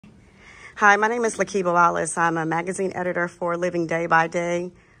Hi, my name is Lakiba Wallace. I'm a magazine editor for Living Day by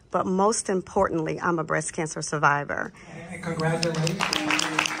Day, but most importantly, I'm a breast cancer survivor. Congratulations.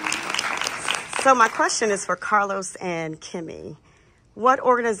 So my question is for Carlos and Kimmie. What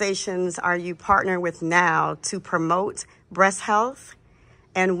organizations are you partnering with now to promote breast health,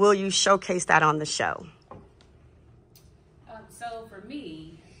 and will you showcase that on the show? So for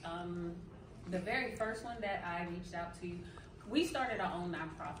me, the very first one that I reached out to, we started our own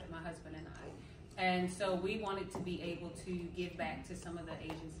nonprofit, my husband and I. And so we wanted to be able to give back to some of the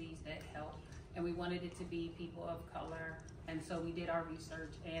agencies that help. And we wanted it to be people of color. And so we did our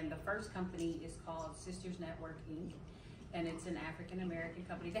research. And the first company is called Sisters Network, Inc. And it's an African-American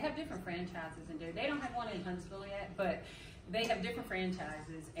company. They have different franchises in there. They don't have one in Huntsville yet, but they have different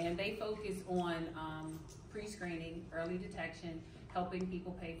franchises. And they focus on pre-screening, early detection, helping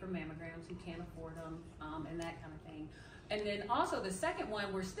people pay for mammograms who can't afford them, and that kind of thing. And then also the second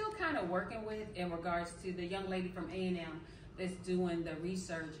one we're still kind of working with in regards to the young lady from A&M that's doing the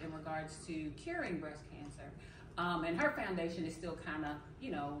research in regards to curing breast cancer. And her foundation is still kind of,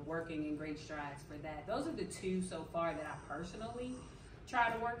 working in great strides for that. Those are the two so far that I personally try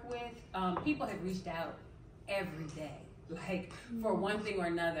to work with. People have reached out every day, like for one thing or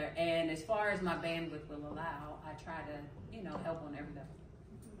another. And as far as my bandwidth will allow, I try to, help on every level.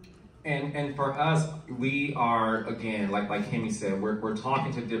 And for us, we are, again, like Kimmie said, we're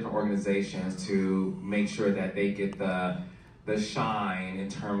talking to different organizations to make sure that they get the shine in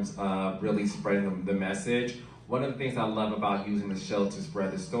terms of really spreading the message. One of the things I love about using the show to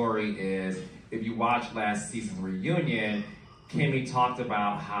spread the story is, if you watch last season's reunion, Kimmie talked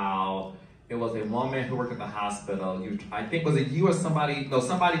about how it was a woman who worked at the hospital. I think, was it you or somebody? No,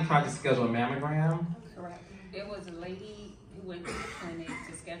 somebody tried to schedule a mammogram. Correct. It was a lady who went to the clinic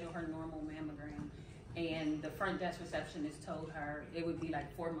to schedule her normal mammogram, and the front desk receptionist told her it would be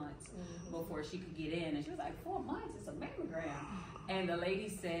like 4 months before she could get in. And she was like, 4 months? It's a mammogram. And the lady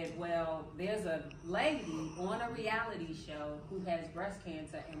said, well, there's a lady on a reality show who has breast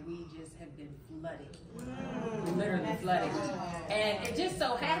cancer, and we just have been flooded. Literally flooded. And it just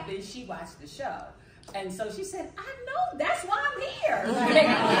so happened she watched the show. And so she said, I know, that's why I'm here. Like,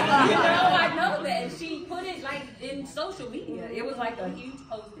 I know that. And she put it like in social media. It was like a huge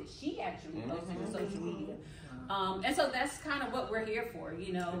post that she actually posted in social media. And so that's kind of what we're here for.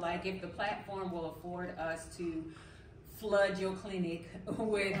 Like if the platform will afford us to flood your clinic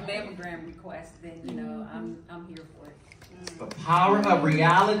with mammogram requests, then, I'm here for it. The power of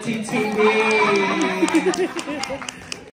reality TV.